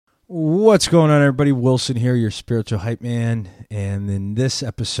What's going on, everybody? Wilson here, your spiritual hype man. And in this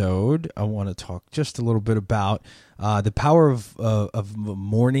episode, I want to talk just a little bit about the power of a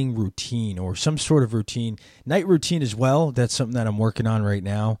morning routine or some sort of routine, night routine as well. That's something that I'm working on right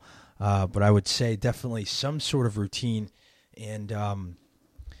now. But I would say definitely some sort of routine. And,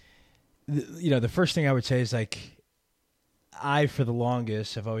 the first thing I would say is for the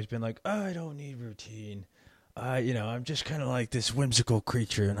longest, have always been like, oh, I don't need routine. I'm just kind of like this whimsical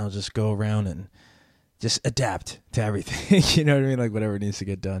creature, and I'll just go around and just adapt to everything. You know what I mean? Like whatever needs to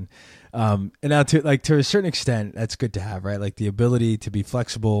get done. And now to a certain extent, that's good to have, right? Like the ability to be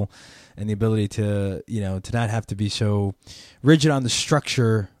flexible and the ability to, to not have to be so rigid on the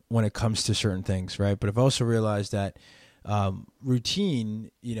structure when it comes to certain things, right? But I've also realized that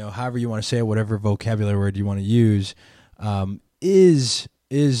routine, however you want to say it, whatever vocabulary word you want to use,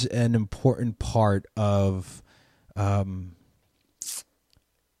 is an important part of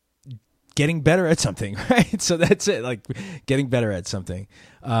getting better at something, right? So that's it, like getting better at something.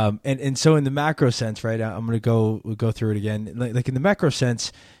 And so in the macro sense, right, I'm going to go through it again. Like in the macro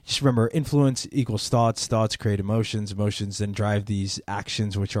sense, just remember influence equals thoughts. Thoughts create emotions. Emotions then drive these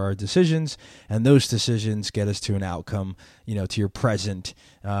actions, which are decisions. And those decisions get us to an outcome, to your present.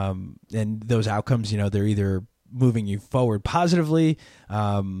 And those outcomes, they're either moving you forward positively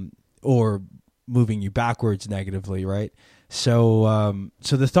or moving you backwards negatively, right? So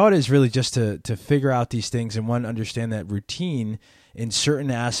the thought is really just to figure out these things and understand that routine in certain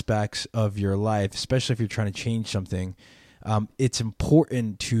aspects of your life, especially if you're trying to change something, it's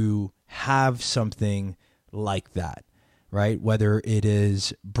important to have something like that, right? Whether it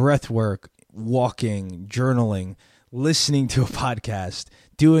is breath work, walking, journaling, listening to a podcast,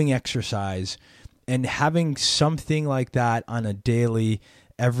 doing exercise, and having something like that on a daily,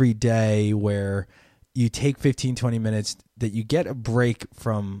 every day where you take 15, 20 minutes, that you get a break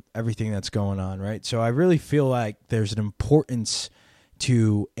from everything that's going on, right? So I really feel like there's an importance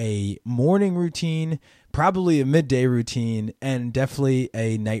to a morning routine, probably a midday routine, and definitely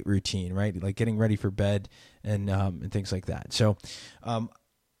a night routine, right? Like getting ready for bed and things like that. So I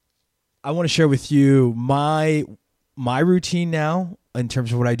want to share with you my routine now in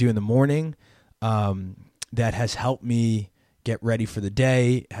terms of what I do in the morning. That has helped me get ready for the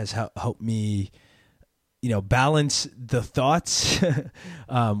day, has helped me, balance the thoughts,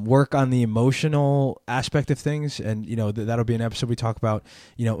 work on the emotional aspect of things. And, that'll be an episode we talk about,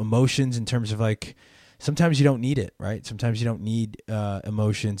 emotions in terms of like, sometimes you don't need it, right? Sometimes you don't need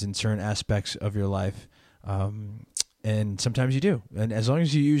emotions in certain aspects of your life. And sometimes you do. And as long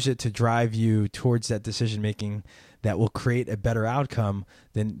as you use it to drive you towards that decision-making that will create a better outcome,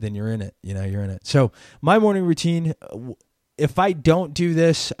 then you're in it. You're in it. So my morning routine, if I don't do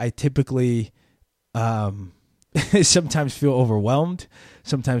this, I typically sometimes feel overwhelmed,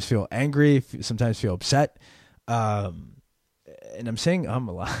 sometimes feel angry, sometimes feel upset. And I'm saying a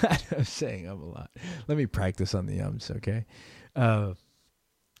lot. I'm saying a lot. Let me practice on the ums, okay?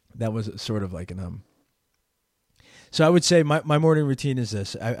 That was sort of like an So I would say my morning routine is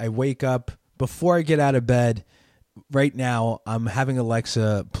this. I wake up before I get out of bed. Right now, I'm having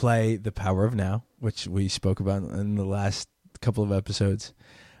Alexa play The Power of Now, which we spoke about in the last couple of episodes.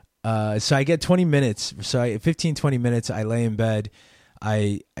 So I get 20 minutes. So 15, 20 minutes, I lay in bed.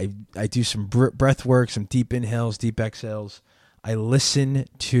 I do some breath work, some deep inhales, deep exhales. I listen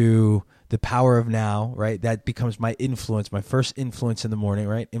to The Power of Now, right? That becomes my influence, my first influence in the morning,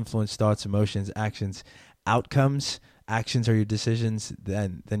 right? Influence, thoughts, emotions, actions, outcomes. Actions are your decisions,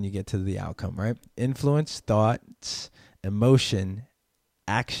 then you get to the outcome, right? Influence, thoughts, emotion,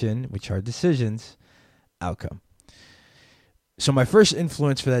 action, which are decisions, outcome. So my first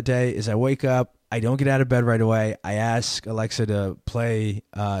influence for that day is I wake up, I don't get out of bed right away. I ask Alexa to play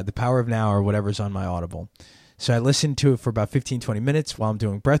The Power of Now or whatever's on my Audible. So I listen to it for about 15, 20 minutes while I'm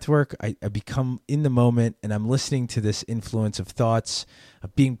doing breath work. I become in the moment, and I'm listening to this influence of thoughts,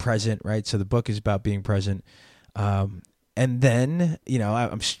 of being present, right? So the book is about being present. And then,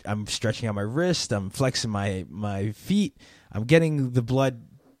 I'm stretching out my wrist. I'm flexing my feet. I'm getting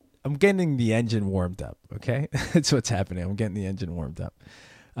the engine warmed up. Okay. That's what's happening. I'm getting the engine warmed up.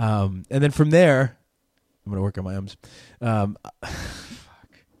 And then from there, I'm going to work on my ums.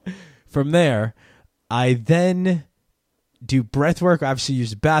 From there, I then do breath work. Obviously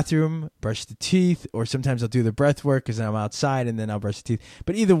use the bathroom, brush the teeth, or sometimes I'll do the breath work because then I'm outside and then I'll brush the teeth.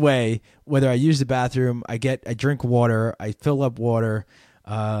 But either way, whether I use the bathroom, I drink water, I fill up water,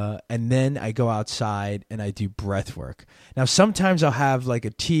 and then I go outside and I do breath work. Now, sometimes I'll have like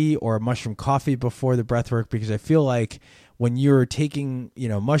a tea or a mushroom coffee before the breath work because I feel like when you're taking,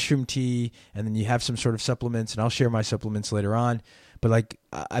 mushroom tea and then you have some sort of supplements, and I'll share my supplements later on, but like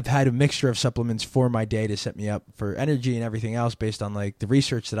I've had a mixture of supplements for my day to set me up for energy and everything else based on like the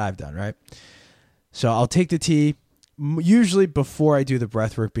research that I've done, right? So I'll take the tea usually before I do the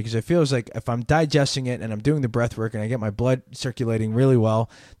breath work, because it feels like if I'm digesting it and I'm doing the breath work and I get my blood circulating really well,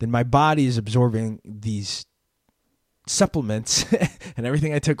 then my body is absorbing these supplements and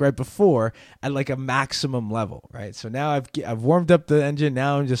everything I took right before at like a maximum level, right? So now I've warmed up the engine.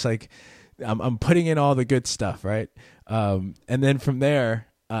 Now I'm just like I'm putting in all the good stuff, right? And then from there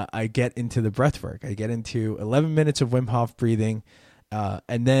I get into the breath work. I get into 11 minutes of Wim Hof breathing,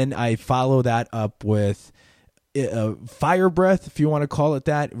 and then I follow that up with fire breath, if you want to call it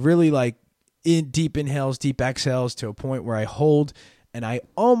that. Really like deep inhales, deep exhales to a point where I hold and I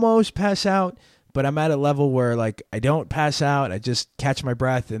almost pass out. But I'm at a level where like I don't pass out. I just catch my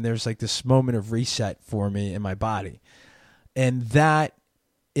breath, and there's like this moment of reset for me in my body. And that,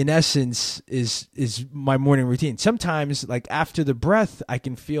 in essence, is my morning routine. Sometimes, like after the breath, I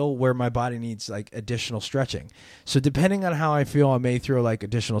can feel where my body needs like additional stretching. So depending on how I feel, I may throw like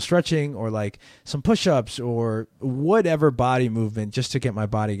additional stretching or like some push-ups or whatever body movement just to get my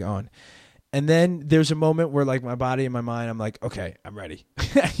body going. And then there's a moment where like my body and my mind, I'm like, okay, I'm ready,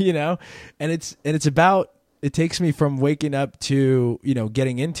 you know? And it's about, it takes me from waking up to, you know,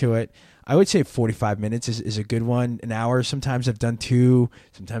 getting into it. I would say 45 minutes is a good one. An hour. Sometimes I've done 2,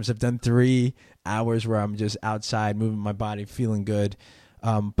 sometimes I've done 3 hours where I'm just outside moving my body, feeling good.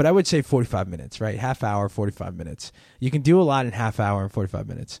 But I would say 45 minutes, right? Half hour, 45 minutes. You can do a lot in half hour and 45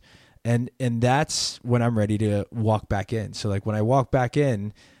 minutes. And that's when I'm ready to walk back in. So like when I walk back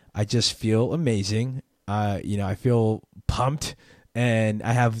in, I just feel amazing. You know, I feel pumped, and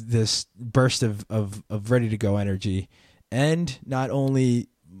I have this burst of ready to go energy. And not only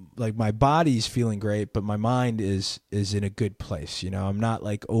like my body's feeling great, but my mind is in a good place. You know, I'm not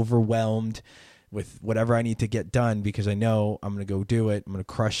like overwhelmed with whatever I need to get done, because I know I'm going to go do it. I'm going to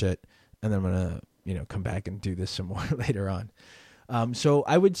crush it. And then I'm going to, you know, come back and do this some more later on. So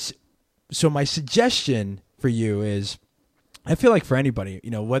my suggestion for you is, I feel like for anybody,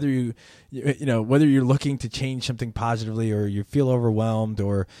 you know, whether you're looking to change something positively or you feel overwhelmed,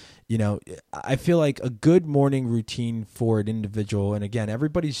 or, you know, I feel like a good morning routine for an individual. And again,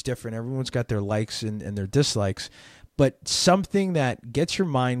 everybody's different. Everyone's got their likes and their dislikes, but something that gets your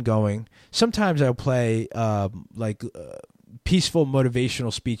mind going. Sometimes I'll play peaceful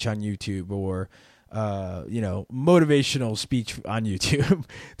motivational speech on YouTube, or you know, motivational speech on YouTube.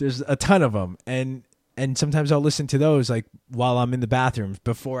 There's a ton of them. And sometimes I'll listen to those like while I'm in the bathroom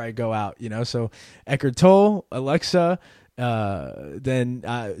before I go out, you know. So Eckhart Tolle, Alexa, then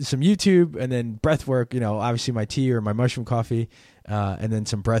some YouTube, and then breath work, you know, obviously my tea or my mushroom coffee, and then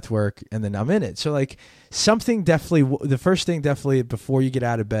some breath work, and then I'm in it. So like something definitely, the first thing definitely before you get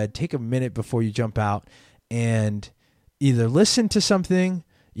out of bed, take a minute before you jump out and either listen to something,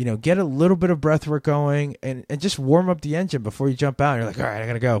 you know, get a little bit of breath work going, and just warm up the engine before you jump out. You're like, all right, I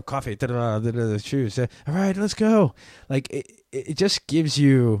got to go. Coffee, shoes. All right, let's go. Like it just gives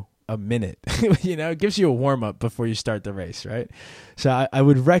you a minute, you know, it gives you a warm up before you start the race, right? So I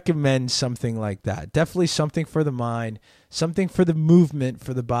would recommend something like that. Definitely something for the mind, something for the movement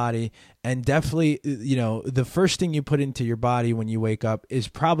for the body, and definitely, you know, the first thing you put into your body when you wake up is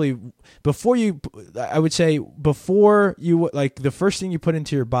probably I would say before you, like the first thing you put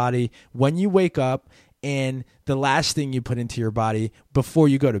into your body when you wake up and the last thing you put into your body before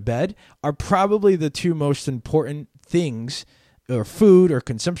you go to bed are probably the two most important things, or food or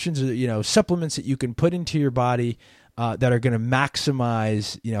consumptions, or, you know, supplements that you can put into your body that are going to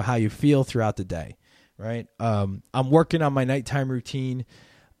maximize, you know, how you feel throughout the day, right? I'm working on my nighttime routine,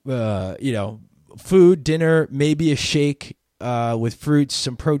 you know, food, dinner, maybe a shake with fruits,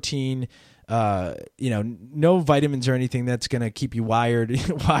 some protein, you know, no vitamins or anything that's going to keep you wired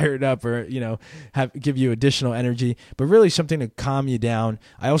up, or, you know, give you additional energy, but really something to calm you down.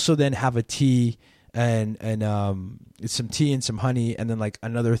 I also then have a tea and some tea and some honey, and then like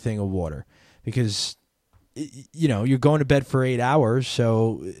another thing of water, because, you know, you're going to bed for 8 hours,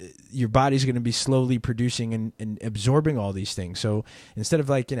 so your body's going to be slowly producing and absorbing all these things. So instead of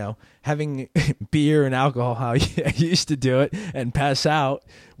like, you know, having beer and alcohol how I used to do it and pass out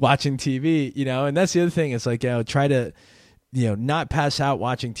watching TV, you know, and that's the other thing. It's like, you know, try to, you know, not pass out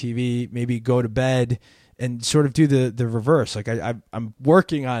watching TV, maybe go to bed and sort of do the reverse. Like I'm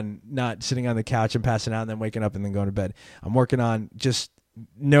working on not sitting on the couch and passing out and then waking up and then going to bed. I'm working on just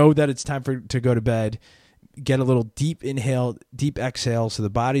know that it's time to go to bed, get a little deep inhale, deep exhale. So the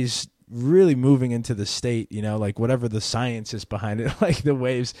body's really moving into the state, you know, like whatever the science is behind it, like the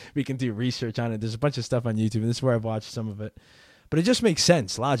waves, we can do research on it. There's a bunch of stuff on YouTube. This is where I've watched some of it. but it just makes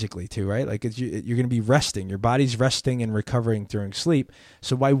sense logically too, right? Like you're going to be resting, your body's resting and recovering during sleep.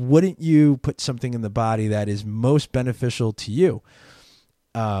 So why wouldn't you put something in the body that is most beneficial to you?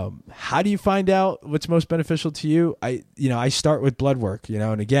 How do you find out what's most beneficial to you? I start with blood work,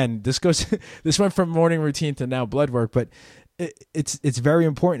 and again, this went from morning routine to now blood work, but it's very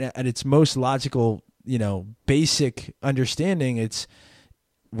important at its most logical, basic understanding.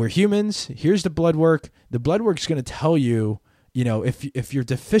 We're humans. Here's the blood work. The blood work is going to tell you, if you're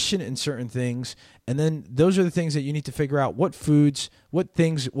deficient in certain things, and then those are the things that you need to figure out what foods, what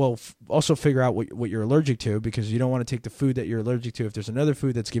things, also figure out what you're allergic to, because you don't want to take the food that you're allergic to if there's another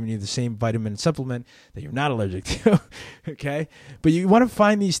food that's giving you the same vitamin and supplement that you're not allergic to. Okay. But you want to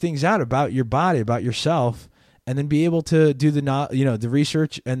find these things out about your body, about yourself, and then be able to do the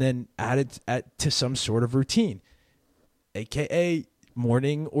research and then add it to some sort of routine, AKA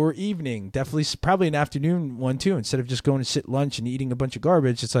morning or evening. Definitely probably an afternoon one too. Instead of just going to sit lunch and eating a bunch of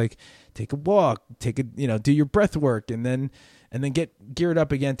garbage, it's like take a walk, do your breath work, and then get geared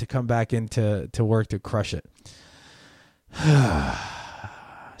up again to come back into work to crush it.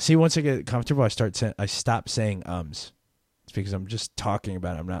 See, once I get comfortable, I stop saying ums. It's because I'm just talking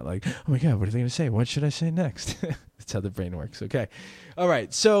about it. I'm not like, oh my God, what are they going to say? What should I say next? That's how the brain works. Okay. All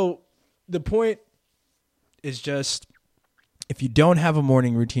right. So the point is just, if you don't have a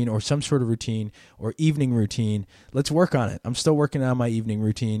morning routine or some sort of routine or evening routine, let's work on it. I'm still working on my evening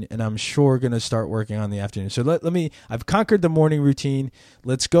routine, and I'm sure going to start working on the afternoon. So I've conquered the morning routine.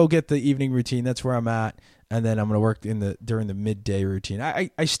 Let's go get the evening routine. That's where I'm at. And then I'm going to work during the midday routine. I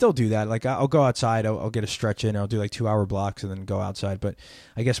still do that. Like I'll go outside, I'll get a stretch in, I'll do like 2-hour blocks and then go outside. But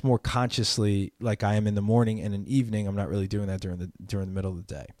I guess more consciously, like I am in the morning and in evening, I'm not really doing that during the middle of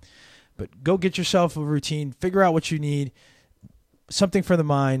the day. But go get yourself a routine, figure out what you need. Something for the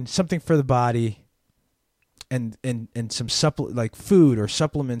mind, something for the body, and some like food or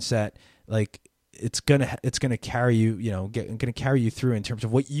supplements that like it's gonna carry you, gonna carry you through in terms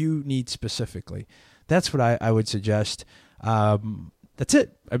of what you need specifically. That's what I would suggest. That's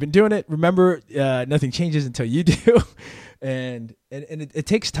it. I've been doing it. Remember, nothing changes until you do, and it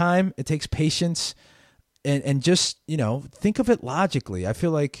takes time. It takes patience, and just think of it logically. I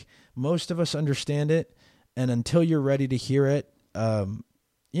feel like most of us understand it, and until you're ready to hear it,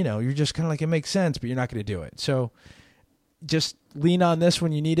 you're just kind of like, it makes sense, but you're not going to do it. So just lean on this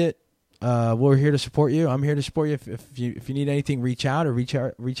when you need it. We're here to support you. I'm here to support you. If you need anything, reach out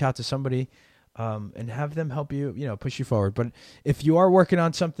to somebody, and have them help you, push you forward. But if you are working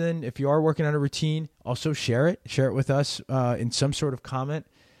on something, if you are working on a routine, also share it with us, in some sort of comment,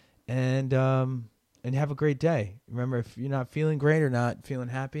 and have a great day. Remember, if you're not feeling great or not feeling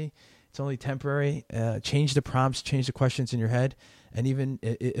happy, it's only temporary. Change the prompts, change the questions in your head. And even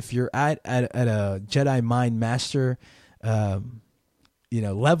if you're at a Jedi mind master,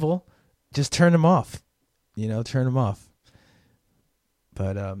 level, just turn them off, turn them off.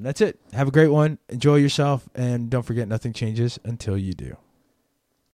 But that's it. Have a great one. Enjoy yourself. And don't forget, nothing changes until you do.